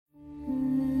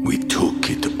We took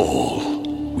it all.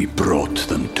 We brought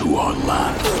them to our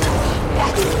land.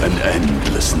 An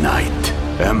endless night,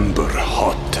 ember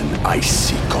hot and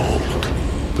icy cold.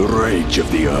 The rage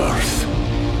of the earth.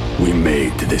 We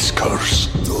made this curse.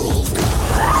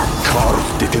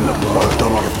 Carved it in the blood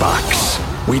on our backs.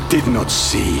 We did not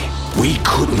see. We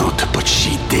could not, but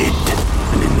she did.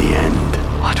 And in the end...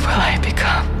 What will I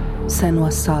become?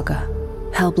 Senua's Saga.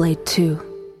 Hellblade 2.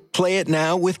 Play it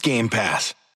now with Game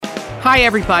Pass. Hi,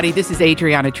 everybody. This is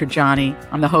Adriana Trajani.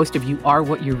 I'm the host of You Are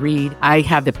What You Read. I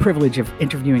have the privilege of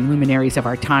interviewing luminaries of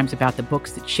our times about the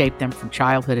books that shaped them from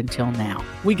childhood until now.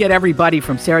 We get everybody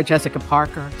from Sarah Jessica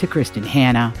Parker to Kristen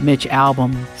Hanna, Mitch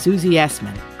Albom, Susie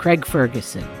Essman, Craig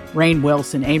Ferguson, Rainn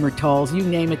Wilson, Amor Tolls, you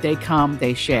name it, they come,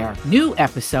 they share. New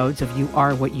episodes of You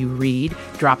Are What You Read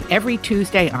drop every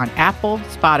Tuesday on Apple,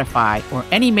 Spotify, or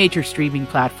any major streaming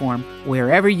platform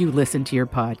wherever you listen to your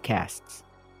podcasts.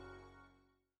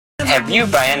 Have you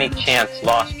by any chance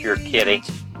lost your kitty?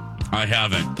 I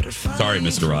haven't. Sorry,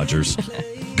 Mr. Rogers.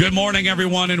 Good morning,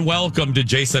 everyone, and welcome to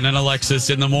Jason and Alexis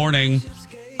in the Morning,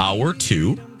 Hour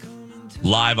 2,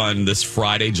 live on this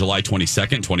Friday, July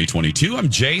 22nd, 2022. I'm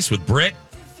Jace with Britt.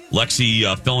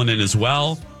 Lexi filling in as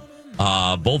well.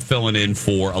 Both filling in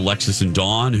for Alexis and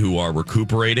Dawn, who are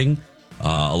recuperating.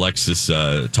 Alexis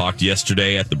talked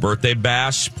yesterday at the birthday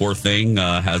bash. Poor thing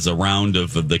has a round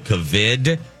of the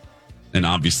COVID. And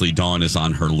obviously, Dawn is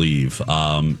on her leave.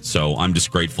 So I'm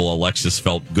just grateful. Alexis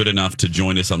felt good enough to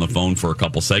join us on the phone for a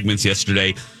couple segments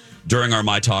yesterday during our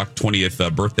My Talk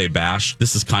 20th birthday bash.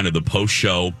 This is kind of the post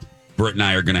show. Britt and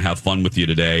I are going to have fun with you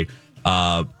today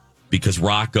because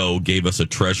Rocco gave us a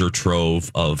treasure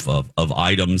trove of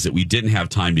items that we didn't have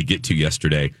time to get to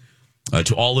yesterday.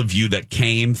 To all of you that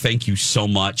came, thank you so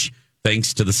much.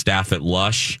 Thanks to the staff at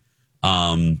Lush.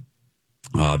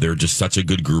 They're just such a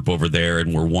good group over there,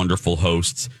 and we're wonderful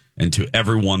hosts. And to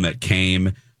everyone that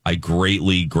came, I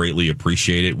greatly, greatly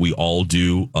appreciate it. We all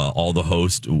do, all the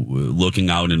hosts looking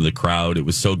out into the crowd. It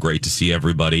was so great to see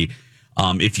everybody.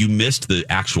 If you missed the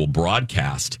actual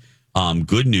broadcast,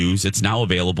 good news, it's now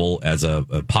available as a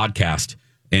podcast,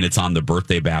 and it's on the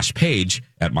Birthday Bash page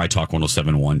at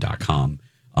mytalk1071.com.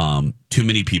 Too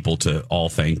many people to all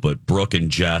thank, but Brooke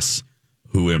and Jess,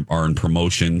 who are in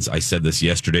promotions. I said this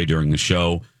yesterday during the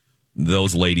show.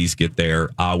 Those ladies get there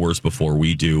hours before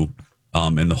we do,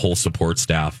 and the whole support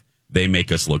staff, they make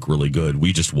us look really good.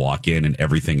 We just walk in and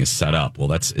everything is set up.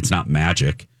 Well, it's not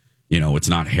magic. It's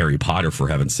not Harry Potter, for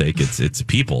heaven's sake. It's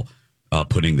people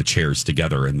putting the chairs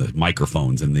together and the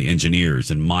microphones and the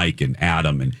engineers and Mike and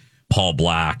Adam and Paul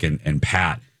Black and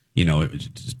Pat. It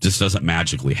just doesn't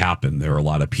magically happen. There are a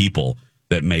lot of people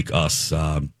that make us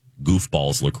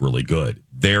goofballs look really good.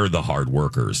 They're the hard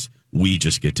workers. We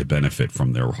just get to benefit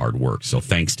from their hard work. So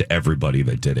thanks to everybody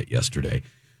that did it yesterday.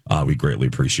 We greatly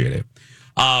appreciate it.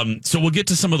 So we'll get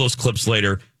to some of those clips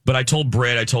later. But I told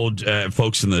Brett, I told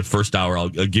folks in the first hour, I'll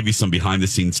give you some behind the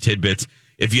scenes tidbits.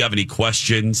 If you have any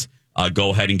questions, go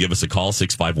ahead and give us a call,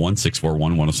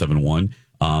 651-641-1071.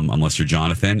 Unless you're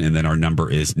Jonathan, and then our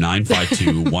number is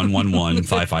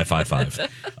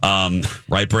 952-111-5555.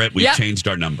 Right, Britt? We've changed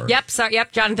our number. Yep, sorry,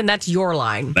 Jonathan, that's your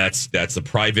line. That's a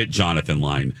private Jonathan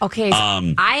line. Okay,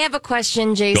 so I have a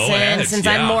question, Jason, go ahead, since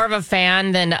I'm more of a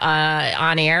fan than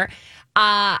on air.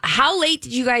 How late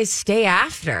did you guys stay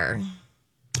after?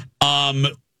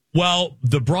 Well,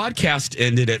 the broadcast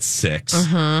ended at 6.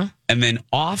 Mm-hmm. And then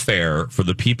off air, for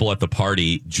the people at the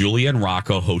party, Julia and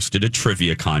Rocco hosted a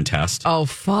trivia contest. Oh,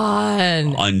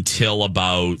 fun. Until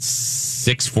about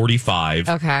 6:45.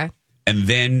 Okay. And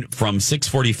then from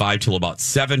 6:45 till about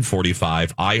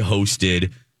 7:45, I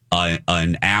hosted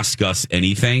an Ask Us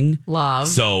Anything. Love.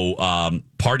 So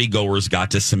party goers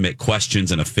got to submit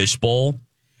questions in a fishbowl.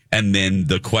 And then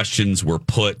the questions were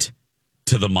put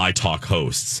to the My Talk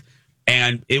hosts.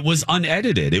 And it was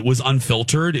unedited. It was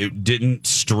unfiltered. It didn't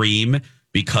stream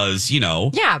because,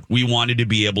 we wanted to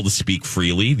be able to speak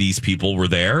freely. These people were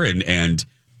there. And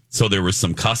so there was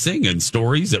some cussing and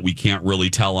stories that we can't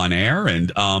really tell on air.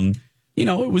 And, it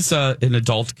was an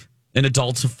adult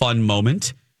fun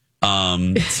moment.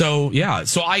 So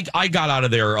I got out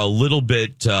of there a little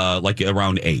bit like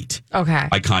around 8. Okay.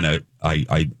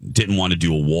 I didn't want to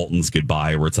do a Walton's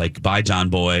goodbye where it's like, goodbye, John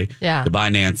Boy. Yeah. Goodbye,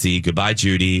 Nancy. Goodbye,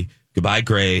 Judy. Goodbye,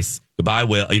 Grace. Goodbye,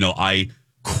 Will. I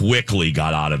quickly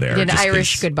got out of there. Did an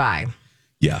Irish goodbye.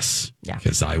 Yes. Yeah.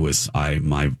 Because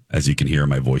as you can hear in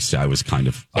my voice, I was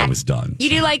done. You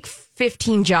do like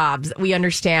 15 jobs. We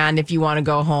understand if you want to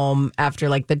go home after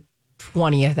like the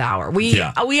 20th hour.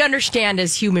 We understand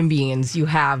as human beings, you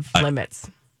have limits.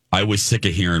 I was sick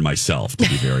of hearing myself, to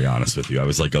be very honest with you. I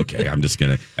was like, okay, I'm just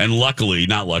going to. And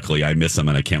not luckily, I miss him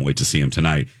and I can't wait to see him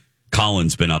tonight.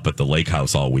 Colin's been up at the lake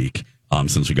house all week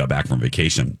since we got back from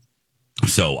vacation.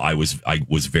 So I was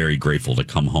very grateful to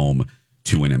come home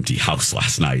to an empty house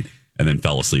last night and then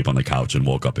fell asleep on the couch and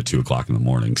woke up at 2:00 in the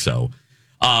morning. So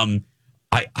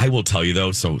I will tell you,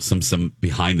 though, so some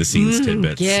behind the scenes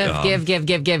tidbits. Give.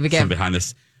 Some behind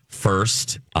this.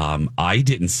 First, I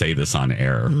didn't say this on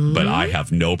air, but I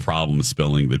have no problem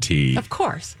spilling the tea. Of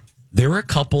course. There are a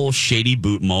couple shady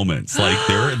boot moments. Like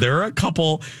there are a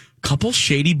couple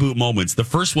shady boot moments. The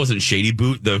first wasn't shady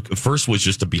boot. The first was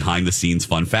just a behind the scenes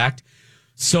fun fact.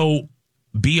 So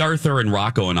B. Arthur and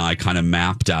Rocco and I kind of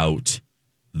mapped out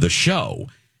the show.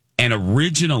 And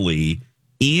originally,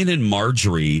 Ian and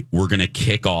Marjorie were going to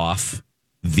kick off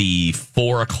the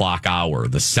 4:00 hour,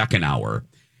 the second hour.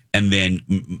 And then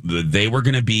they were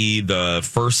going to be the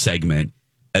first segment.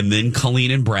 And then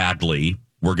Colleen and Bradley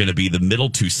were going to be the middle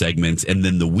two segments. And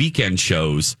then the weekend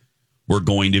shows were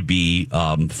going to be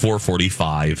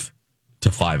 4:45 to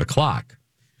 5:00.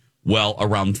 Well,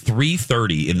 around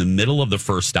 3:30 in the middle of the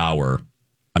first hour,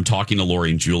 I'm talking to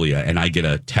Lori and Julia, and I get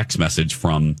a text message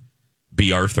from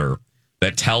B. Arthur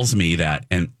that tells me that,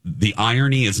 and the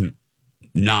irony is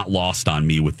not lost on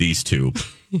me with these two.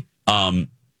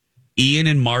 Ian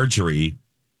and Marjorie,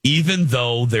 even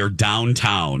though they're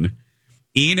downtown,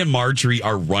 Ian and Marjorie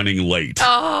are running late.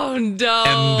 Oh, no.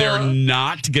 And they're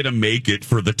not going to make it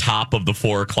for the top of the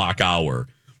 4:00 hour.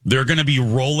 They're going to be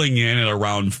rolling in at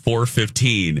around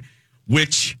 4:15,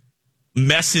 which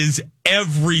messes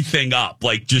everything up.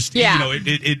 Like, just,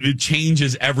 it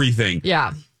changes everything.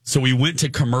 Yeah. So we went to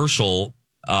commercial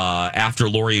after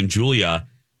Lori and Julia.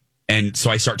 And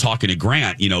so I start talking to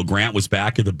Grant. Grant was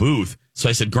back at the booth. So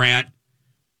I said, Grant,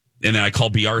 and then I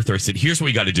called B. Arthur. I said, here's what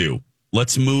we got to do.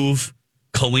 Let's move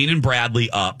Colleen and Bradley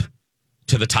up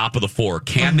to the top of the 4.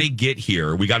 Can they get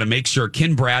here? We got to make sure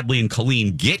Bradley and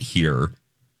Colleen get here,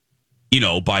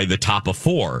 by the top of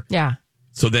 4. Yeah.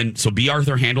 So B.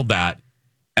 Arthur handled that.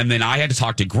 And then I had to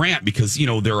talk to Grant because,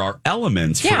 there are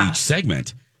elements for each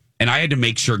segment. And I had to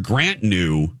make sure Grant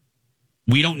knew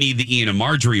we don't need the Ian and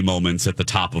Marjorie moments at the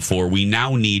top of 4. We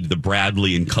now need the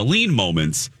Bradley and Colleen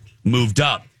moments moved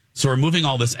up. So we're moving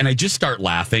all this. And I just start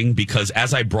laughing because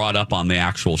as I brought up on the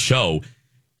actual show,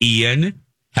 Ian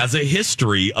has a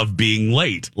history of being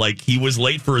late. Like, he was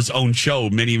late for his own show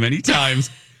many, many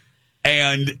times.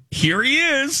 And here he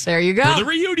is. There you go. For the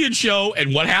reunion show.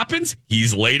 And what happens?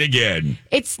 He's late again.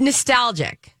 It's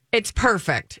nostalgic. It's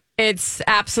perfect. It's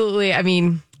absolutely,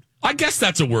 I guess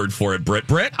that's a word for it, Britt,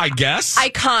 I guess.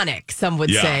 Iconic, some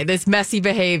would say. This messy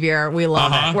behavior. We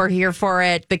love it. We're here for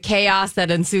it. The chaos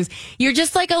that ensues. You're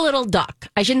just like a little duck.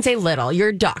 I shouldn't say little. You're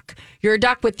a duck. You're a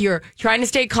duck with your trying to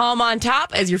stay calm on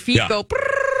top as your feet go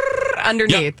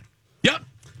underneath. Yep.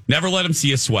 Never let him see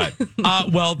you sweat.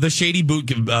 Well, the shady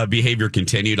boot behavior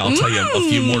continued. I'll tell you a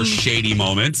few more shady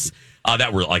moments.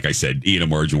 That were, like I said, Ian and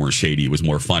Marjorie weren't shady. It was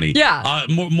more funny. Yeah.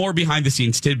 More behind the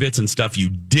scenes tidbits and stuff you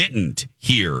didn't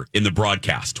hear in the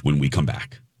broadcast when we come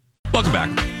back. Welcome back.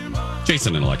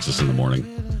 Jason and Alexis in the morning.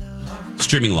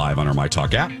 Streaming live on our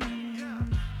MyTalk app.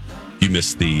 You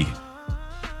missed the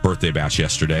birthday bash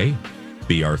yesterday.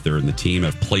 B. Arthur and the team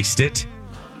have placed it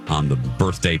on the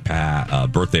birthday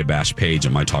bash page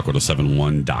at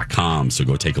mytalk1071.com. So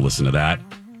go take a listen to that.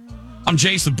 I'm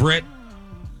Jason Britt.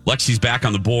 Lexi's back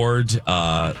on the board.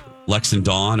 Lex and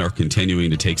Dawn are continuing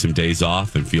to take some days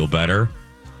off and feel better.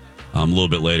 A little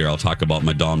bit later, I'll talk about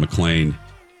my Dawn McClain.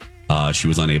 She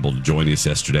was unable to join us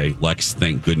yesterday. Lex,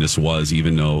 thank goodness, was,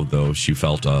 even though she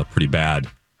felt pretty bad.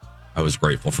 I was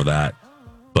grateful for that.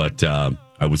 But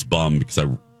I was bummed because I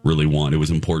really it was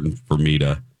important for me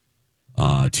to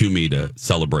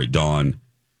celebrate Dawn.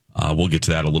 We'll get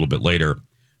to that a little bit later.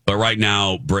 But right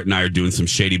now, Britt and I are doing some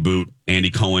shady boot,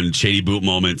 Andy Cohen, shady boot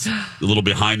moments, a little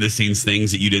behind the scenes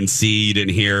things that you didn't see, you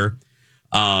didn't hear.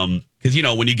 Because,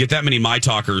 when you get that many My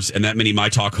Talkers and that many My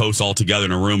Talk hosts all together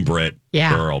in a room, Britt,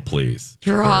 girl, please.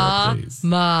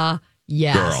 Drama,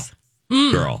 yes.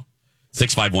 Girl.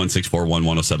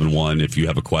 651-641-1071. If you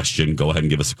have a question, go ahead and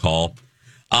give us a call.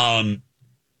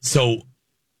 So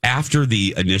after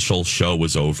the initial show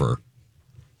was over,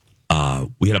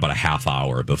 we had about a half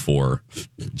hour before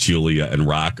Julia and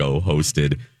Rocco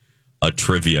hosted a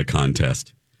trivia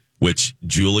contest, which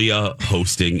Julia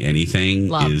hosting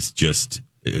anything is just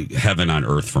heaven on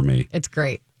earth for me. It's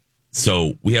great.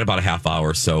 So we had about a half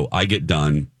hour. So I get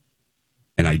done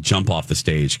and I jump off the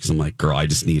stage because I'm like, girl, I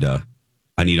need a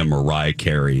Mariah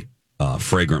Carey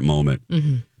fragrant moment.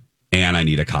 Mm-hmm. And I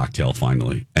need a cocktail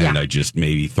finally. And I just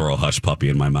maybe throw a hush puppy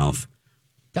in my mouth.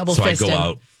 Double fisted. I go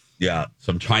out. Yeah.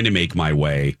 So I'm trying to make my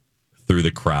way through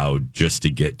the crowd just to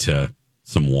get to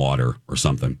some water or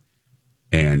something.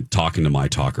 And talking to my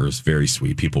talkers, very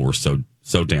sweet. People were so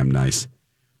damn nice.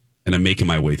 And I'm making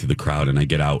my way through the crowd, and I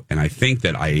get out, and I think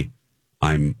that I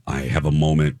have a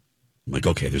moment. I'm like,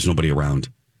 okay, there's nobody around.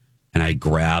 And I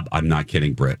grab, I'm not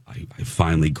kidding, Britt. I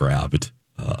finally grabbed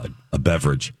a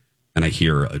beverage, and I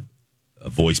hear a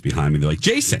voice behind me. They're like,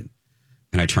 Jason.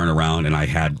 And I turn around, and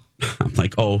I'm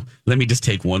like, oh, let me just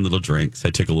take one little drink. So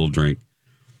I took a little drink.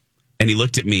 And he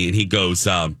looked at me, and he goes,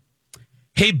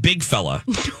 hey, big fella.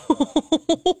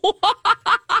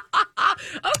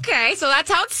 Okay, so that's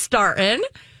how it's starting.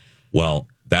 Well,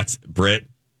 that's, Britt,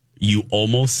 you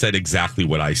almost said exactly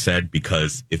what I said,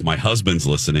 because if my husband's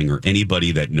listening or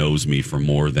anybody that knows me for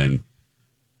more than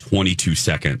 22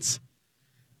 seconds,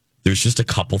 there's just a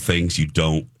couple things you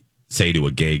don't say to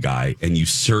a gay guy, and you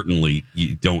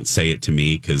don't say it to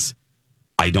me, because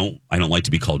I don't like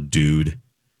to be called dude.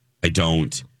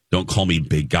 Don't call me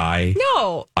big guy.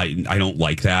 No, I don't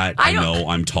like that. I know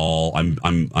I'm tall. I'm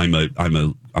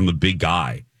a big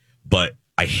guy, but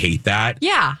I hate that.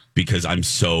 Yeah, because I'm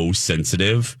so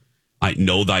sensitive. I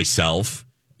know thyself.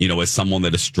 As someone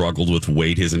that has struggled with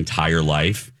weight his entire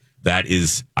life, I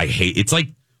hate. It's like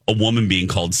a woman being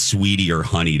called sweetie or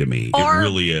honey to me. It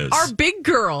really is. Our big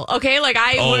girl. Okay, like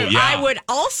I would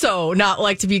also not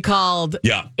like to be called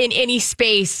in any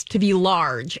space to be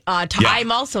large.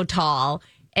 I'm also tall.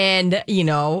 And,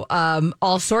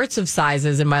 all sorts of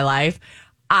sizes in my life.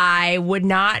 I would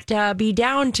not be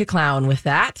down to clown with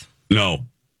that. No.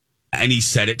 And he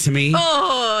said it to me.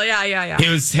 Oh, yeah. He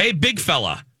was, hey, big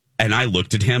fella. And I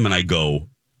looked at him and I go,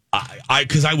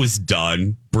 because I was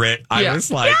done, Britt. I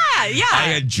was like, yeah. I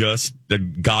had just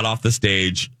got off the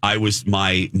stage. I was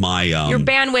my your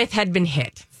bandwidth had been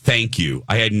hit. Thank you.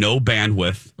 I had no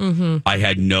bandwidth. Mm-hmm. I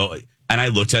had no. And I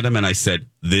looked at him and I said,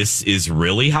 this is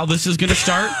really how this is going to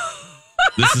start?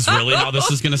 This is really how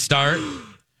this is going to start?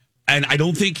 And I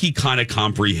don't think he kind of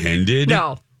comprehended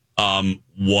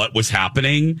what was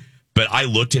happening. But I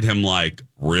looked at him like,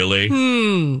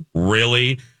 really?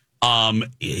 Really?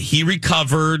 He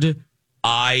recovered.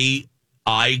 I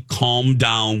calmed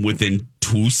down within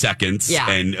 2 seconds. Yeah.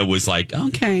 And it was like,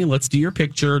 okay, let's do your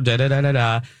picture.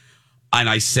 Da-da-da-da-da. And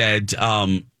I said,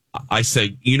 this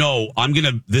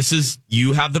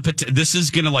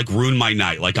is going to like ruin my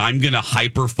night. Like I'm going to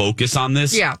hyper focus on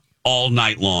this all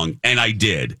night long. And I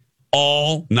did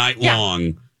all night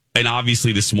long. And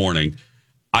obviously this morning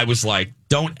I was like,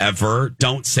 don't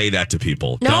say that to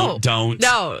people. No,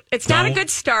 it's not a good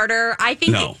starter. I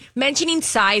think mentioning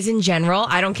size in general,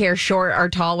 I don't care, short or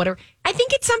tall, whatever. I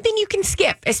think it's something you can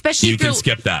skip, especially if you can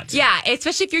skip that. Yeah.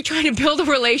 Especially if you're trying to build a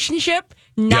relationship.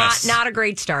 Not a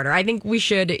great starter. I think we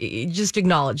should just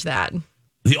acknowledge that.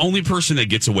 The only person that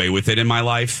gets away with it in my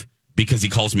life, because he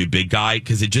calls me big guy,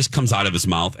 because it just comes out of his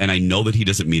mouth, and I know that he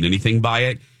doesn't mean anything by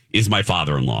it, is my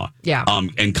father-in-law. Yeah.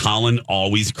 And Colin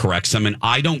always corrects him, and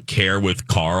I don't care with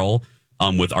Carl,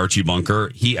 with Archie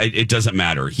Bunker. It doesn't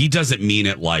matter. He doesn't mean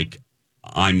it like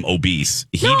I'm obese.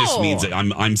 He just means that I'm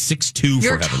 6'2",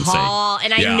 you're for heaven's tall,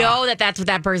 sake. And I know that's what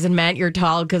that person meant. You're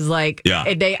tall because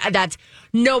that's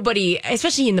nobody,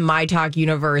 especially in the My Talk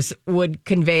universe, would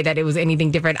convey that it was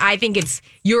anything different. I think it's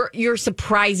you're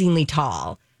surprisingly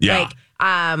tall. Yeah.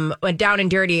 Went down and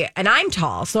dirty, and I'm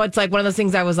tall, so it's like one of those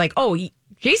things. I was like, oh,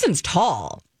 Jason's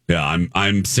tall. Yeah, I'm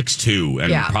 6'2"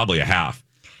 and probably a half.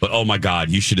 But oh my God,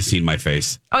 you should have seen my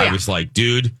face. I was like,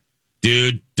 dude,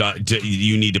 you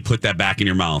need to put that back in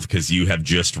your mouth because you have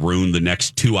just ruined the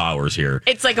next 2 hours here.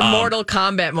 It's like a Mortal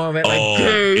Kombat moment. Like,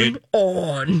 game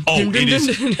on. It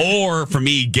is. Or for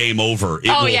me, game over.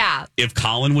 If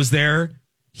Colin was there,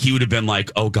 he would have been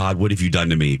like, oh God, what have you done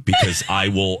to me? Because I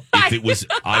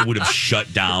would have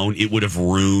shut down. It would have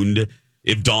ruined.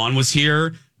 If Dawn was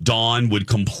here, Dawn would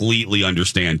completely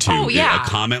understand too. Oh, yeah. A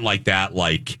comment like that,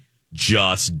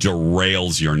 just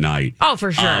derails your night. Oh,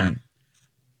 for sure.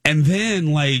 And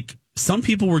then, some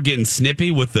people were getting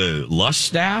snippy with the Lush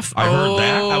staff. I heard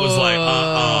that. I was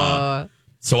like,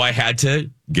 So I had to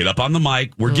get up on the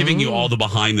mic. We're giving you all the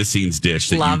behind-the-scenes dish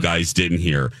that you guys didn't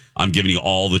hear. I'm giving you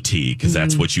all the tea because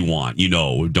that's what you want.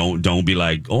 Don't be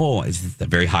like, oh, it's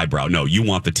very highbrow. No, you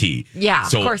want the tea. Yeah,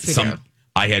 of course we do.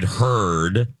 I had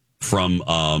heard from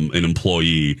an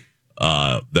employee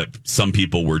that some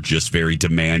people were just very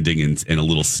demanding and a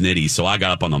little snitty. So I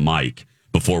got up on the mic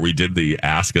before we did the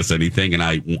Ask Us Anything, and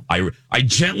I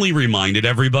gently reminded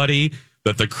everybody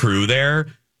that the crew there,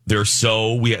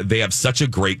 they have such a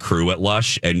great crew at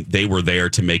Lush, and they were there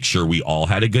to make sure we all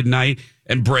had a good night.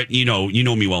 And Britt, you know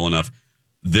me well enough.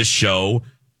 This show,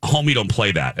 homie, don't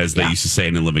play that, as they used to say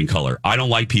in In Living Color. I don't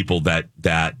like people that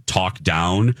talk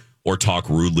down or talk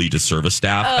rudely to service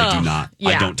staff. I do not.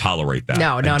 I don't tolerate that.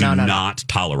 No. I do not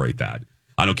tolerate that.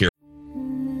 I don't care.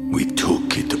 We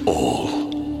took it all.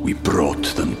 We brought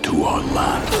them to our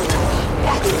land.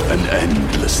 An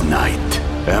endless night,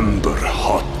 ember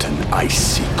hot and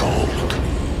icy cold.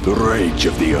 The rage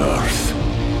of the earth.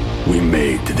 We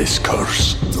made this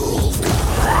curse.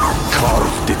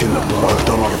 Carved it in the blood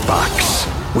on our backs.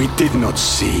 We did not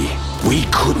see. We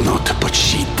could not, but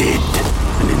she did.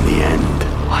 And in the end,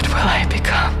 What will I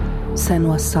become?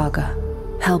 Senua's Saga.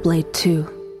 Hellblade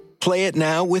 2. Play it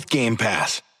now with Game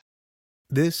Pass.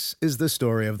 This is the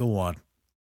story of the one.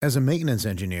 As a maintenance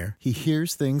engineer, he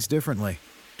hears things differently.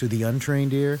 To the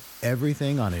untrained ear,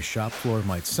 everything on his shop floor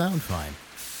might sound fine,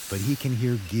 but he can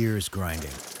hear gears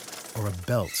grinding or a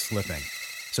belt slipping.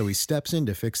 So he steps in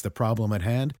to fix the problem at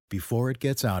hand before it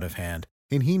gets out of hand.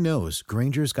 And he knows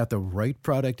Grainger's got the right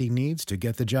product he needs to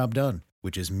get the job done,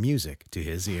 which is music to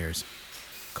his ears.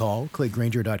 Call, click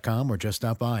Grainger.com, or just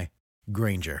stop by.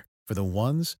 Grainger, for the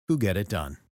ones who get it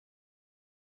done.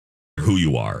 Who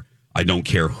you are. I don't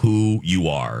care who you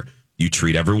are. You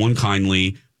treat everyone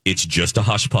kindly. It's just a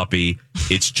hush puppy.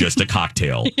 It's just a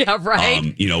cocktail. Yeah,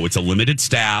 right. It's a limited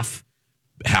staff.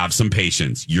 Have some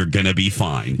patience. You're going to be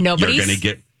fine. Nobody's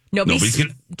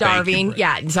gonna, starving.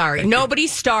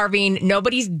 Nobody's starving.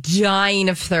 Nobody's dying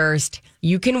of thirst.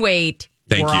 You can wait.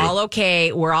 We're all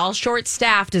okay. We're all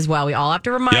short-staffed as well. We all have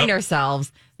to remind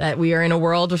ourselves that we are in a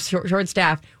world of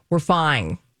short-staffed. We're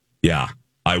fine. Yeah.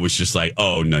 I was just like,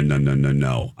 oh,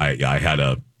 no. I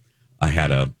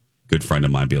had a good friend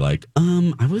of mine be like,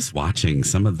 I was watching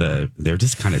they're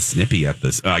just kind of snippy at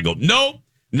this. And I go, nope,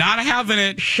 not having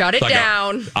it. Shut it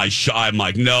down. I'm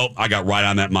like, no, I got right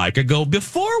on that mic. I go,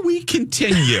 before we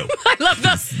continue. I love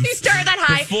this. You started that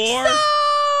high.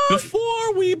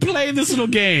 Before we play this little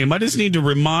game, I just need to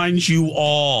remind you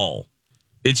all,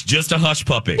 it's just a hush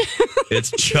puppy.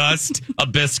 It's just a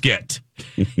biscuit.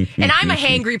 And I'm a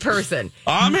hangry person.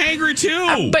 I'm hangry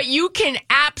too. But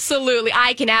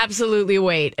I can absolutely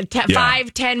wait.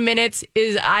 5-10 minutes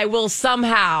I will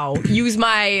somehow use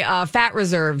my fat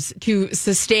reserves to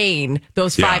sustain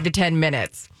those 5 to 10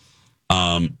 minutes.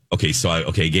 Okay, so I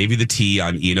gave you the tea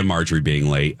on Ian and Marjorie being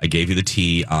late. I gave you the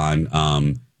tea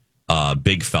on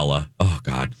Big Fella. Oh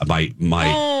God,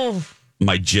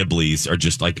 my giblies are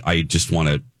just like, I just want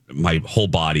to. My whole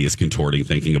body is contorting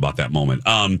thinking about that moment.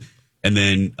 And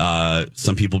then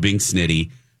some people being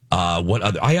snitty. What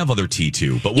other? I have other tea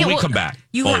too, but when we come back,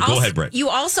 go ahead, Britt. You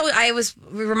also,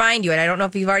 remind you, and I don't know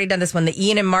if you've already done this one. The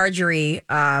Ian and Marjorie,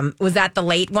 was that the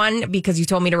late one? Because you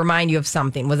told me to remind you of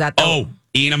something. Was that?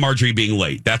 Ian and Marjorie being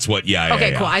late. That's what. Yeah.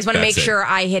 Okay, cool. Yeah. I just want to make sure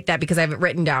I hit that because I have it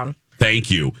written down. Thank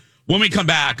you. When we come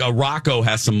back, Rocco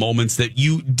has some moments that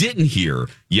you didn't hear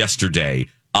yesterday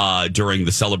during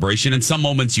the celebration, and some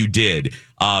moments you did.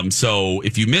 So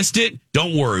if you missed it,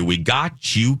 don't worry. We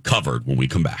got you covered when we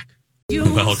come back.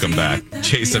 Welcome back.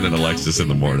 Jason and Alexis in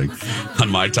the morning on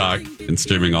My Talk and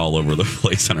streaming all over the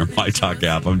place on our My Talk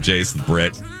app. I'm Jason,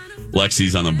 Britt.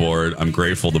 Lexi's on the board. I'm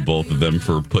grateful to both of them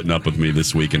for putting up with me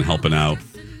this week and helping out.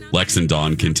 Lex and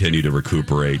Dawn continue to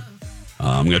recuperate.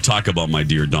 I'm going to talk about my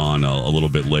dear Dawn a little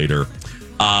bit later.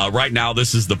 Right now,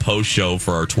 this is the post show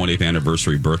for our 20th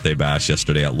anniversary birthday bash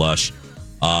yesterday at Lush.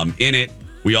 In it,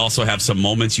 we also have some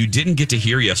moments you didn't get to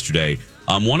hear yesterday.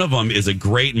 One of them is a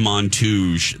great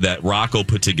montage that Rocco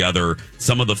put together,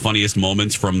 some of the funniest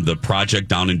moments from the Project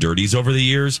Down and Dirties over the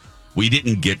years. We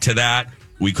didn't get to that.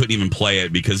 We couldn't even play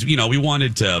it because, we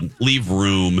wanted to leave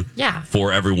room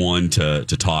for everyone to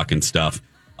talk and stuff.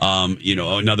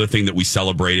 Another thing that we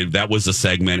celebrated, that was a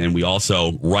segment, and we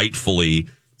also rightfully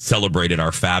celebrated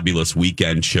our fabulous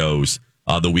weekend shows,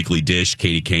 the Weekly Dish,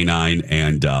 Katie Canine,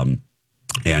 and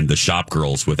the Shop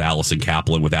Girls with Allison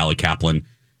Kaplan, with Allie Kaplan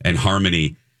and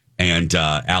Harmony. And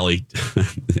Allie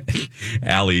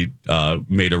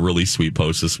made a really sweet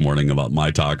post this morning about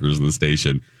My Talkers in the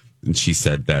station. And she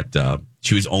said that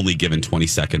she was only given 20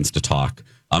 seconds to talk.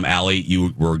 Allie,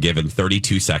 you were given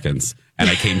 32 seconds, and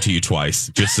I came to you twice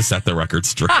just to set the record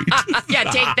straight. Yeah,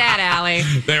 take that, Allie.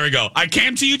 There we go. I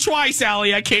came to you twice,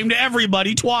 Allie. I came to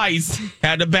everybody twice.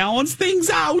 Had to balance things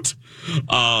out.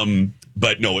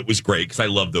 But no, it was great because I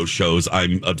love those shows.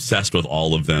 I'm obsessed with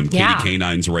all of them. Yeah. Katie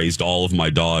Canine's raised all of my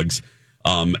dogs.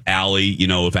 Allie,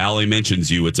 if Allie mentions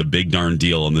you, it's a big darn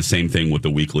deal. And the same thing with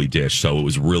the Weekly Dish. So it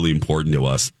was really important to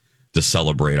us to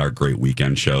celebrate our great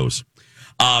weekend shows.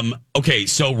 Okay,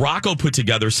 so Rocco put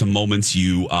together some moments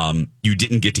you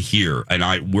didn't get to hear,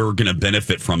 and we're going to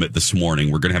benefit from it this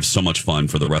morning. We're going to have so much fun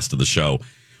for the rest of the show.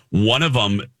 One of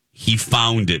them he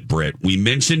found it, Britt. We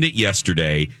mentioned it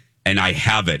yesterday, and I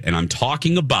have it. And I'm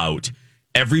talking about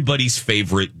everybody's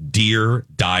favorite Dear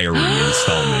Diary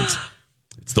installment.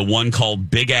 It's the one called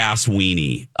Big Ass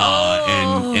Weenie.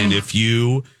 And if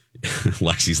you,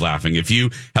 Lexi's laughing. If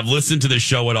you have listened to the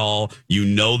show at all, you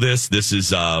know this.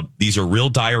 These are real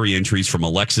diary entries from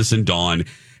Alexis and Dawn.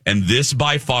 And this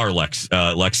by far,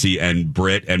 Lexi and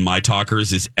Britt and my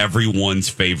talkers, is everyone's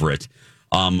favorite.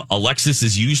 Alexis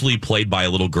is usually played by a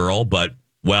little girl, but,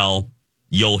 well,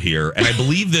 you'll hear. And I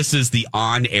believe this is the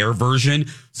on-air version,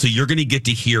 so you're going to get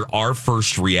to hear our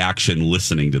first reaction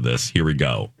listening to this. Here we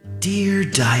go. Dear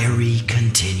Diary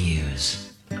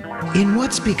continues. In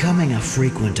what's becoming a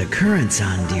frequent occurrence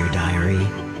on Dear Diary,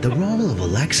 the role of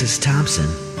Alexis Thompson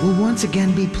will once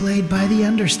again be played by the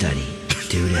understudy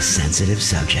due to sensitive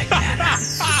subject matter.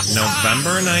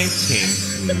 November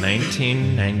 19th,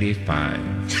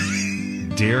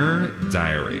 1995. Dear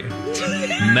Diary.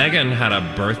 Megan had a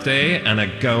birthday and a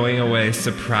going away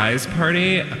surprise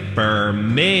party for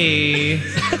me.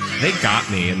 They got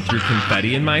me and threw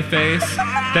confetti in my face.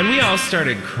 Then we all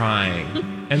started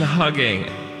crying and hugging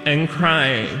and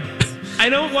crying. I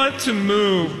don't want to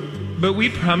move, but we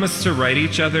promised to write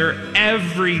each other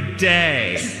every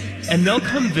day. And they'll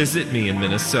come visit me in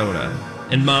Minnesota.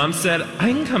 And Mom said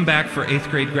I can come back for 8th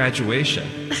grade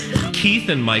graduation. Keith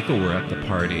and Michael were at the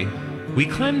party. We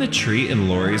climbed the tree in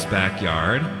Lori's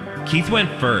backyard. Keith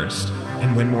went first,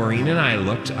 and when Maureen and I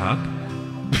looked up...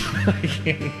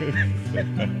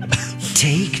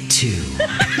 Take 2.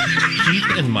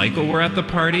 Keith and Michael were at the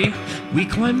party. We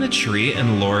climbed the tree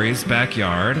in Lori's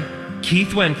backyard.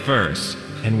 Keith went first,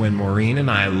 and when Maureen and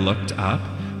I looked up,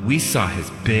 we saw his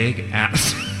big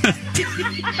ass...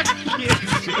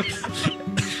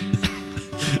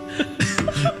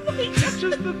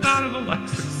 Just the thought of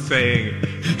Alexis saying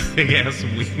big ass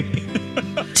weenie.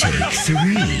 Take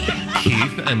 3.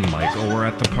 Keith and Michael were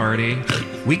at the party.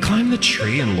 We climbed the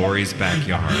tree in Lori's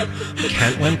backyard.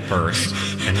 Kent went first,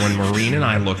 and when Maureen and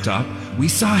I looked up, we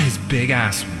saw his big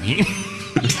ass weenie.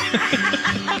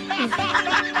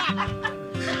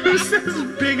 Who says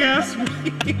big ass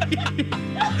weenie?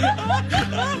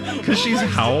 Because she's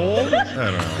how old?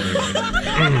 I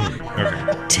don't know.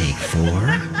 Okay. Take 4.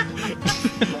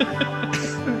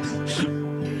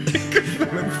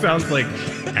 It sounds like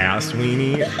ass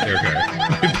weenie. Okay.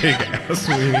 My big ass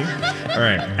weenie. All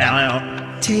right.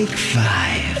 Take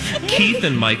 5. Keith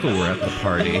and Michael were at the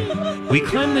party. We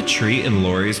climbed the tree in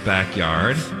Lori's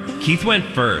backyard. Keith went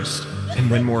first, and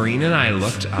when Maureen and I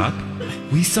looked up,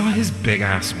 we saw his big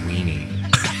ass weenie.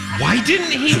 Why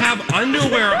didn't he have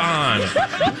underwear on?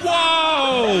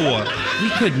 Whoa! We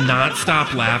could not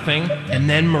stop laughing, and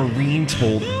then Maureen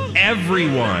told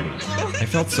everyone. I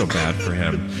felt so bad for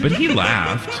him, but he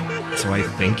laughed, so I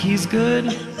think he's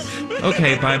good.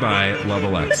 Okay, bye-bye. Love,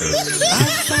 Alexis.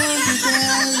 I found a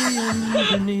diary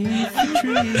underneath the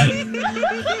tree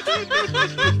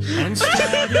and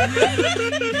started.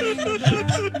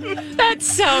 That's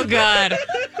so good.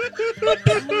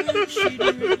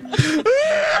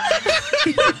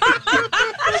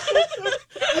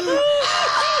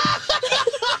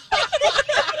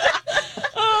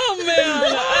 Oh man,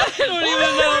 I don't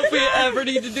even know if we ever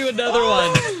need to do another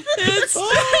one. It's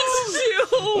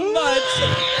too much.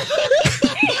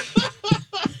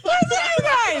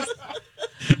 Listen,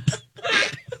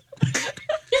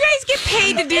 you guys get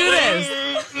paid to do this.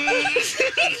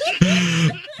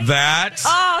 That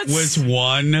was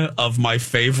one of my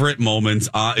favorite moments.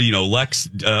 Lex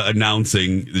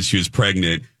announcing that she was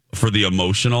pregnant for the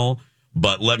emotional.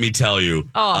 But let me tell you,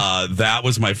 that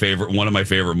was my favorite. One of my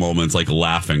favorite moments, like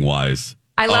laughing wise.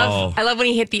 I love when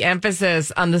he hit the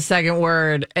emphasis on the second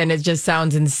word, and it just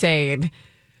sounds insane.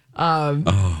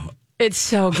 It's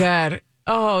so good.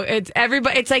 Oh, it's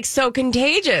everybody. It's like so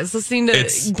contagious. Listening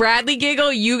to Bradley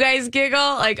giggle, you guys giggle.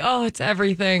 Like, it's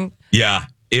everything. Yeah,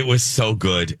 it was so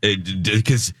good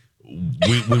because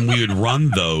when we would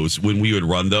run those,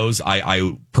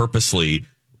 I purposely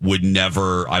would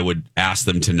never. I would ask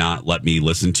them to not let me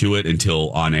listen to it until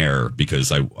on air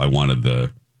because I wanted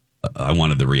the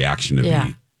reaction to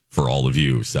be for all of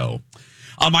you. So,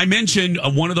 I mentioned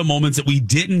one of the moments that we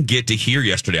didn't get to hear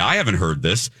yesterday. I haven't heard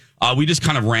this. We just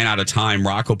kind of ran out of time.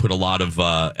 Rocco put a lot of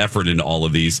effort into all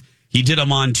of these. He did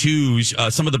them on twos.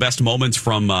 Some of the best moments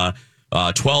from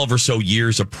 12 or so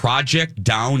years of Project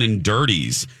Down and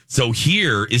Dirties. So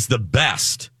here is the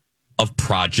best of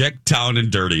Project Down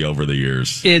and Dirty over the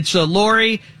years. It's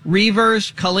Lori,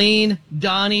 Reavers, Colleen,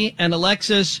 Donnie, and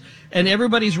Alexis, and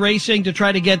everybody's racing to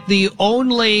try to get the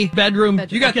only bedroom.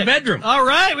 You got the bedroom. All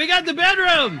right, we got the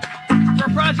bedroom. for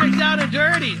Project Down and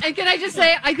Dirty. And can I just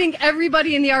say, I think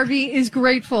everybody in the RV is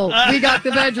grateful we got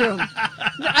the bedroom.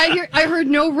 I heard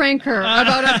no rancor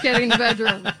about us getting the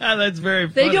bedroom. That's very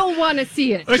funny. They don't want to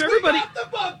see it. Everybody. The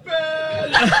bunk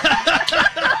bed!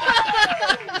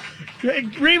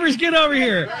 Reavers, get over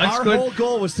here. Our whole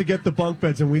goal was to get the bunk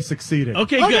beds, and we succeeded.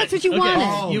 Okay, good. That's what you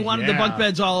wanted. You wanted the bunk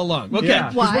beds all along. Okay. Yeah,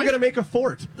 'cause Why? we're going to make a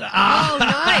fort. Oh,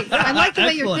 nice. I like the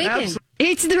way you're Excellent. thinking.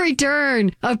 It's the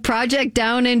return of Project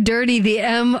Down and Dirty, the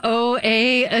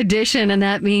MOA edition, and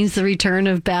that means the return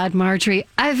of Bad Marjorie.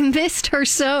 I've missed her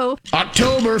so.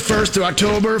 October 1st to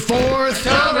October 4th.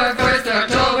 October 1st to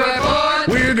October 4th.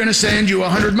 We're going to send you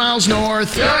 100 miles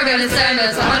north. You're going to send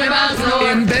us 100 miles north.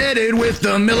 Embedded with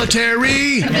the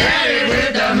military. Embedded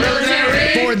with the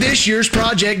military. For this year's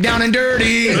Project Down and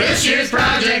Dirty. This year's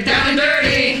Project Down and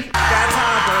Dirty. That's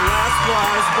how the last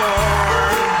was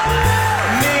born.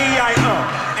 Me,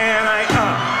 and I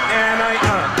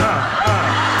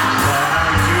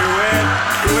do it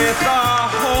with a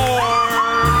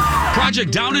horn.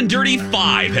 Project Down and Dirty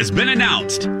 5 has been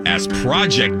announced as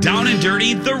Project Down and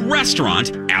Dirty, the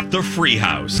restaurant at the Free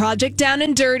House. Project Down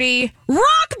and Dirty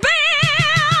Rock Band!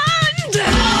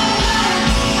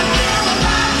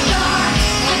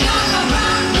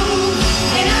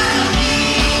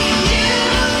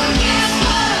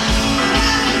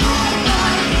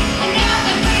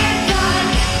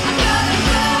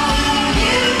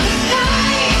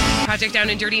 Project Down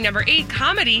and Dirty number 8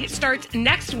 comedy starts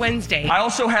next Wednesday. I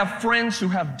also have friends who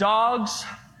have dogs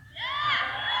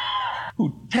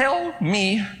who tell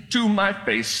me to my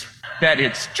face that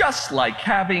it's just like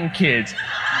having kids.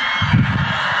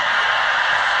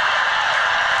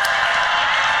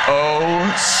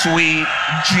 Oh, sweet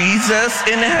Jesus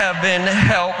in heaven,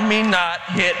 help me not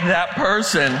hit that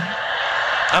person.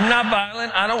 I'm not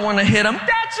violent. I don't want to hit him.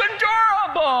 That's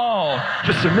adorable.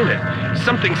 Just a minute.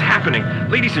 Something's happening.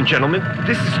 Ladies and gentlemen,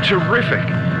 this is terrific.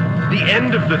 The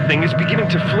end of the thing is beginning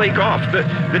to flake off.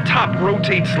 The top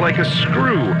rotates like a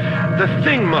screw. The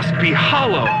thing must be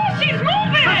hollow. Oh, she's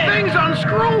moving! The thing's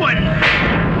unscrewing.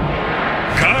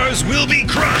 Cars will be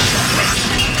crushed.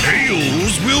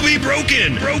 Wheels will be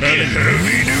broken. And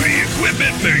heavy-duty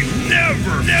equipment may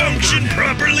never function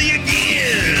properly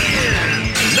again.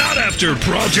 Not after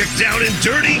Project Down and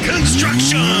Dirty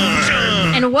Construction.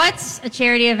 And what's a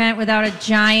charity event without a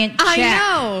giant check? I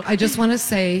know. I just want to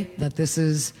say that this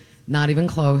is not even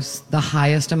close. The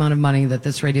highest amount of money that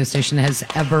this radio station has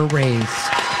ever raised.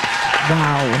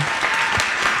 Wow.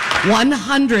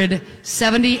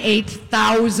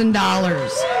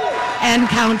 $178,000 and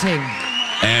counting.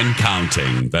 And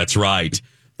counting. That's right.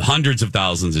 Hundreds of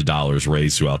thousands of dollars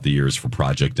raised throughout the years for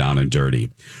Project Down and Dirty.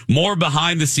 More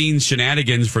behind-the-scenes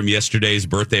shenanigans from yesterday's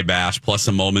birthday bash, plus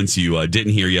some moments you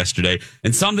didn't hear yesterday,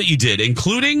 and some that you did,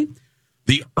 including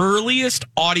the earliest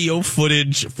audio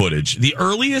footage, the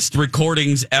earliest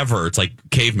recordings ever, it's like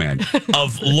caveman,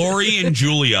 of Lori and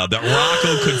Julia that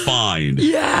Rocco could find.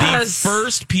 Yes! The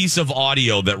first piece of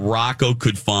audio that Rocco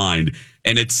could find,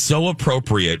 and it's so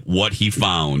appropriate what he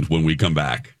found when we come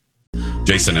back.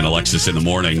 Jason and Alexis in the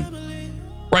morning,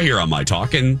 right here on My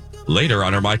Talk, and later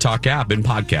on our My Talk app in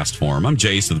podcast form. I'm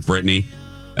Jason with Brittany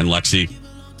and Lexi.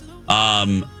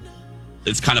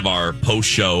 It's kind of our post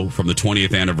show from the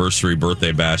 20th anniversary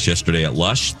birthday bash yesterday at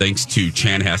Lush. Thanks to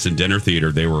Chanhassen Dinner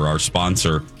Theater. They were our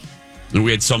sponsor. And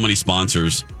we had so many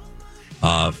sponsors,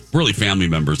 really family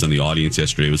members in the audience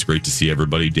yesterday. It was great to see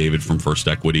everybody. David from First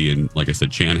Equity. And like I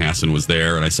said, Chanhassen was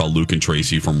there. And I saw Luke and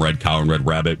Tracy from Red Cow and Red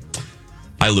Rabbit.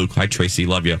 Hi, Luke. Hi, Tracy.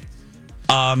 Love you.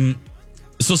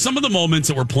 So some of the moments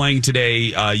that we're playing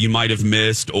today, you might have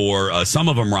missed, or some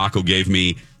of them Rocco gave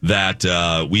me that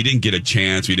we didn't get a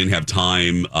chance, we didn't have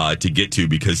time to get to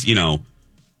because, you know,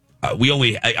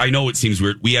 I know it seems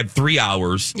weird. We had 3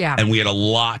 hours, and we had a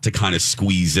lot to kind of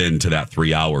squeeze into that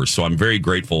 3 hours. So I'm very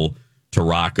grateful to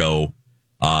Rocco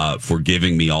for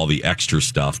giving me all the extra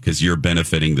stuff because you're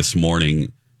benefiting this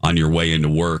morning on your way into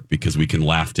work because we can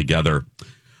laugh together.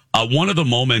 One of the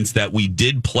moments that we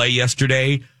did play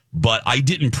yesterday, but I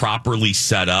didn't properly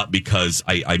set up because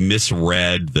I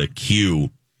misread the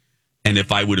cue. And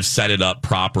if I would have set it up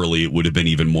properly, it would have been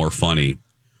even more funny.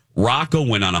 Rocco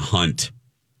went on a hunt,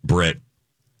 Britt,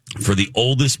 for the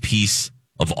oldest piece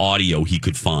of audio he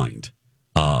could find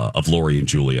of Lori and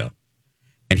Julia.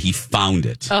 And he found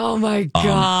it. Oh, my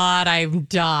God. I'm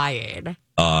dying.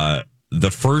 The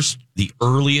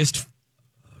earliest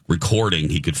recording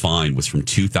he could find was from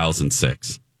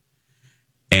 2006.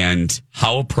 And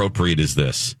how appropriate is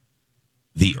this?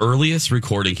 The earliest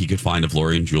recording he could find of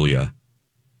Lori and Julia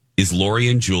is Lori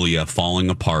and Julia falling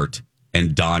apart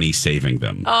and Donnie saving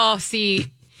them. Oh, see.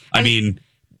 I mean,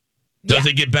 Does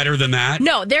it get better than that?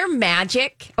 No, they're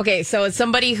magic. Okay, so as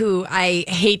somebody who, I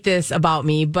hate this about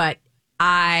me, but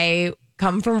I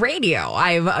come from radio.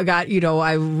 I've got,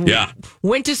 I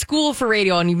went to school for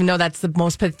radio, and even though that's the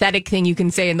most pathetic thing you can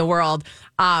say in the world,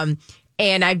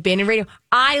 and I've been in radio,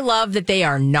 I love that they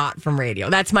are not from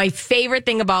radio. That's my favorite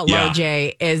thing about Low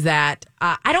J is that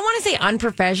I don't want to say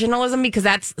unprofessionalism because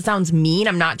that sounds mean.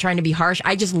 I'm not trying to be harsh.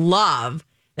 I just love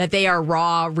that they are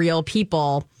raw, real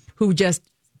people who just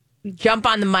jump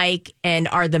on the mic and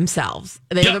are themselves.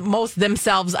 They're the most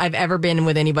themselves I've ever been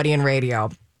with anybody in radio.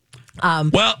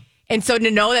 And so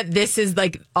to know that this is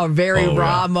like a very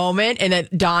raw moment and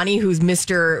that Donnie, who's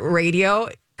Mr. Radio,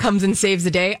 comes and saves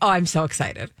the day. Oh, I'm so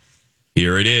excited.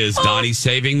 Here it is. Donnie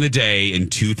saving the day in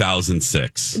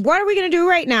 2006. What are we going to do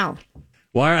right now?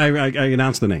 Well, I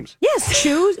announced the names. Yes,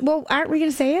 choose. Well, aren't we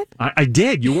going to say it? I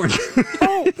did. You weren't.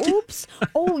 Oh, oops.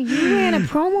 Oh, you ran a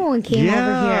promo and came over here.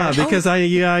 Yeah, because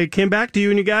I came back to you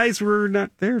and you guys were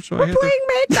not there. So we're playing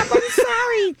makeup. I'm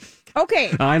sorry.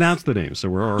 Okay. I announced the names, so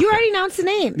we're all okay. You already announced the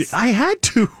names. I had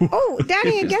to. Oh,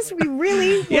 Danny, I guess we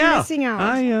really were missing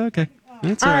out. Okay.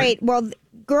 That's all right. Well,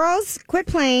 girls, quit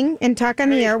playing and talk on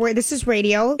the air. Where this is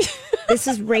radio. This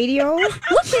is radio.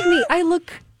 Look at me.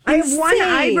 I have one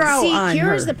eyebrow on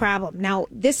here's her. the problem. Now,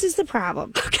 this is the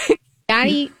problem. Okay.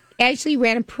 Donnie actually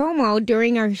ran a promo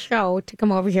during our show to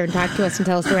come over here and talk to us and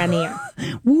tell us we're on the air.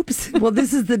 Whoops. Well,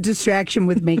 this is the distraction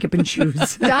with makeup and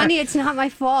shoes. Donnie, it's not my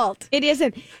fault. It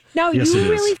isn't. No, Yes, you it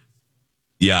really... is.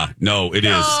 Yeah, no, it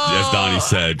is, as Donnie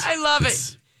said. I love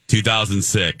it.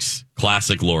 2006,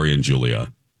 classic Lori and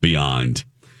Julia, Beyond.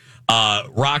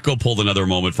 Rocco pulled another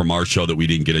moment from our show that we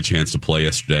didn't get a chance to play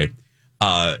yesterday.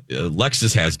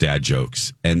 Lexus has dad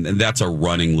jokes, and that's a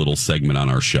running little segment on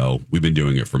our show. We've been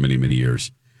doing it for many, many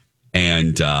years.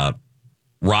 And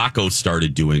Rocco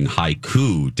started doing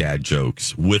haiku dad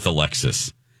jokes with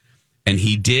Alexis. And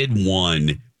he did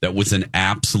one that was an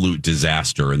absolute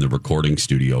disaster in the recording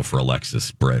studio for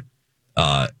Alexis, Britt.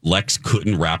 Lex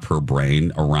couldn't wrap her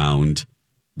brain around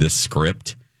this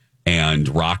script, and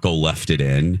Rocco left it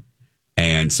in.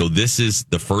 And so this is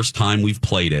the first time we've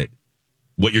played it.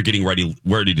 What you're getting ready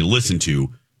to listen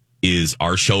to is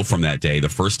our show from that day. The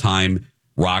first time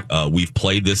we've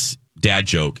played this dad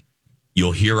joke,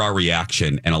 you'll hear our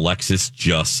reaction, and Alexis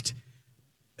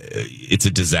it's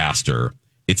a disaster.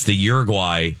 It's the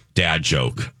Uruguay dad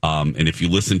joke. And if you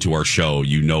listen to our show,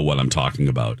 you know what I'm talking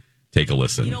about. Take a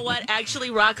listen. You know what?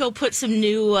 Actually, Rocco put some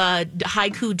new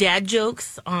haiku dad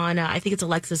jokes on, I think it's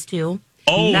Alexis too.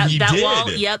 Oh, that did?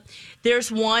 wall. Yep.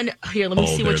 There's one. Here, let me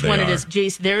see which one it is.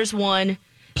 Jace, there's one.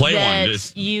 Play that one.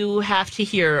 You have to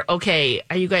hear. Okay,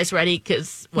 are you guys ready?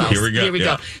 Because, here we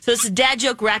go. So it's a dad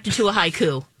joke wrapped into a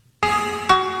haiku.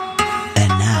 And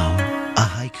now, a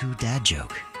haiku dad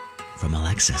joke from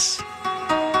Alexis.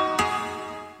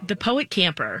 The poet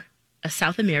camper, a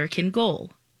South American goal.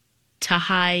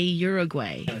 Tahai,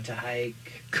 Uruguay.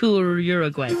 Cool,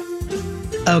 Uruguay.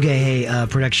 Okay, hey,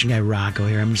 production guy Rocco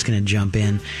here. I'm just going to jump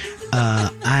in.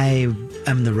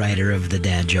 I'm the writer of the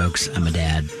dad jokes. I'm a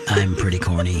dad. I'm pretty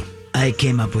corny. I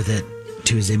came up with it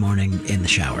Tuesday morning in the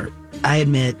shower. I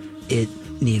admit it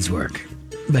needs work,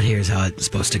 but here's how it's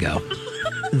supposed to go.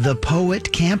 The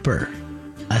poet camper,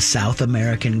 a South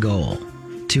American goal,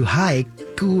 to hike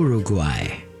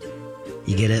Uruguay.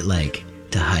 You get it? Like,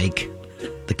 to hike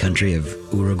the country of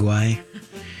Uruguay.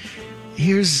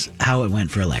 Here's how it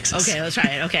went for Alexis. Okay, let's try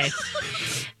it. Okay.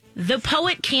 The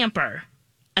poet camper,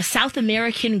 a South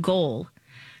American goal,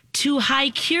 to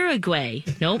hike Uruguay.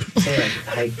 Nope.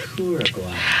 Hike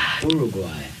Uruguay.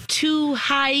 Uruguay. To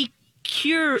hike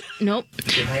Nope.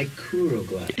 To hike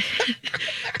Uruguay.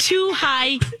 To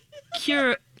hike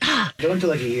Don't do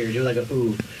like a ear. Do like a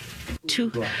ooh. To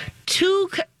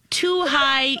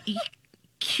hike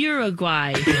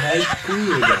Uruguay.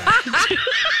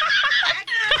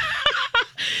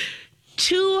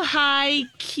 To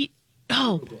hike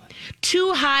Uruguay.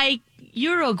 To hike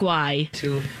Uruguay.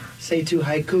 Say to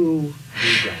haiku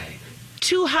Uruguay.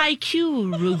 To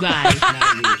haiku Uruguay.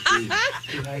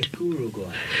 To haiku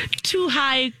Uruguay. To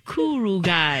haiku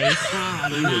Uruguay.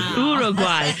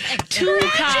 Uruguay. To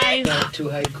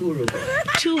haiku Uruguay.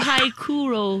 To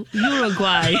haiku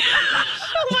Uruguay.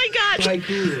 Oh my God.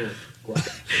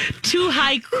 To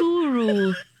haiku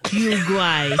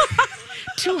Uruguay.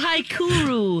 To haiku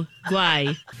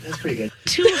Uruguay. That's pretty good.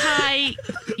 To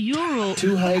haiku Uruguay.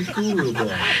 To haiku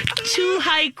Uruguay. To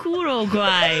haiku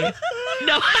Uruguay.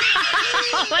 No.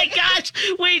 Oh my gosh.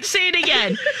 Wait, say it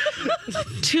again.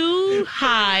 To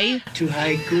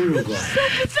haiku Uruguay.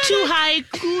 To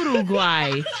haiku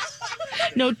Uruguay.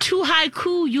 No, to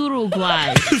haiku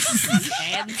Uruguay.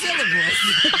 And syllables.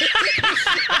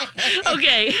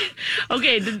 Okay.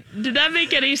 Did that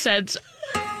make any sense?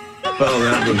 Oh,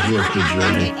 that was worth the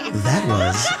journey. That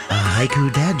was a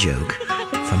haiku dad joke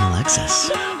from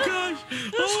Alexis. Oh, gosh.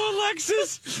 Oh,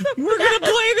 Alexis. We're going to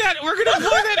play that. We're going to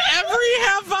play that every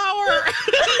half hour.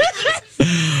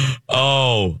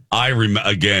 Oh, I remember.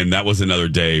 Again, that was another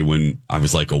day when I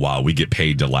was like, oh, wow, we get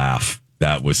paid to laugh.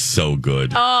 That was so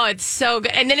good. Oh, it's so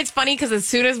good. And then it's funny because as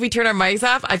soon as we turn our mics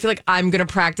off, I feel like I'm going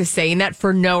to practice saying that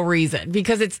for no reason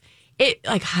because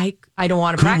I don't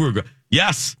want to practice.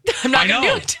 Yes. I'm not going to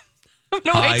do it. I'm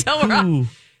going to wait till we're up.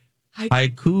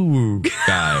 Haiku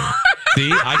guy.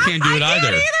 See, I can't do it either. I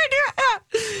can't either do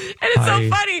it. And it's so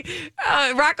funny.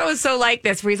 Rocco is so like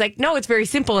this where he's like, no, it's very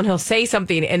simple. And he'll say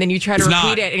something and then you try to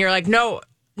repeat it and you're like, no,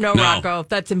 Rocco,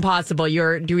 that's impossible.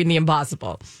 You're doing the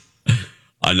impossible.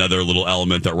 Another little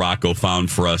element that Rocco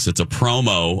found for us. It's a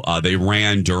promo they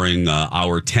ran during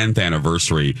our 10th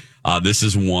anniversary. This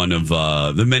is one of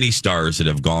the many stars that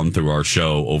have gone through our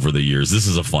show over the years. This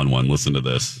is a fun one. Listen to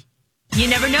this. You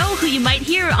never know who you might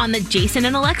hear on the Jason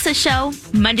and Alexa show.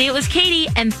 Monday it was Katie,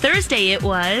 and Thursday it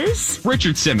was...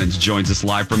 Richard Simmons joins us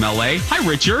live from L.A. Hi,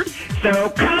 Richard. So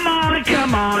come on,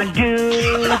 do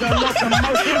the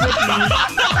locomotion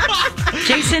with me.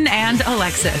 Jason and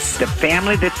Alexis. The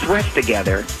family that sweats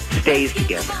together stays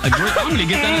together. I'm going to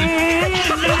get that.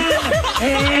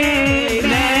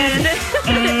 Amen.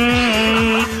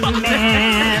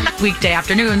 Weekday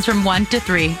afternoons from 1 to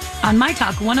 3 on My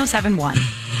Talk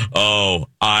 107.1. Oh,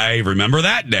 I remember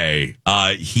that day.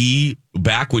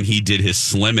 Back when he did his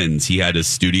Slimmons, he had his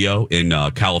studio in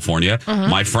California.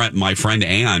 My friend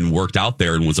Ann worked out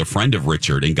there and was a friend of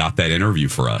Richard and got that interview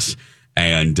for us.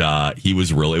 And it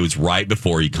was right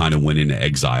before he kind of went into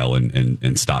exile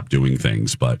and stopped doing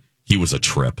things. But he was a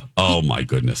trip. Oh, my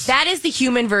goodness. That is the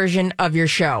human version of your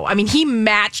show. I mean, he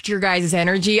matched your guys'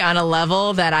 energy on a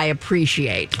level that I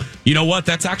appreciate. You know what?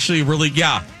 That's actually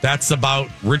that's about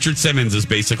Richard Simmons is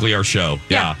basically our show.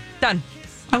 Yeah. Done.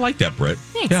 I like that, Britt.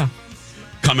 Thanks. Yeah.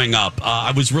 Coming up,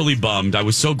 I was really bummed. I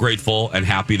was so grateful and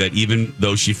happy that even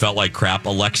though she felt like crap,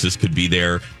 Alexis could be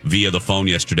there via the phone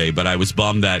yesterday. But I was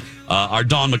bummed that our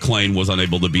Dawn McClain was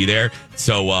unable to be there.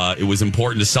 So it was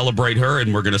important to celebrate her,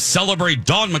 and we're going to celebrate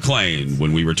Dawn McClain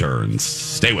when we return.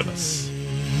 Stay with us.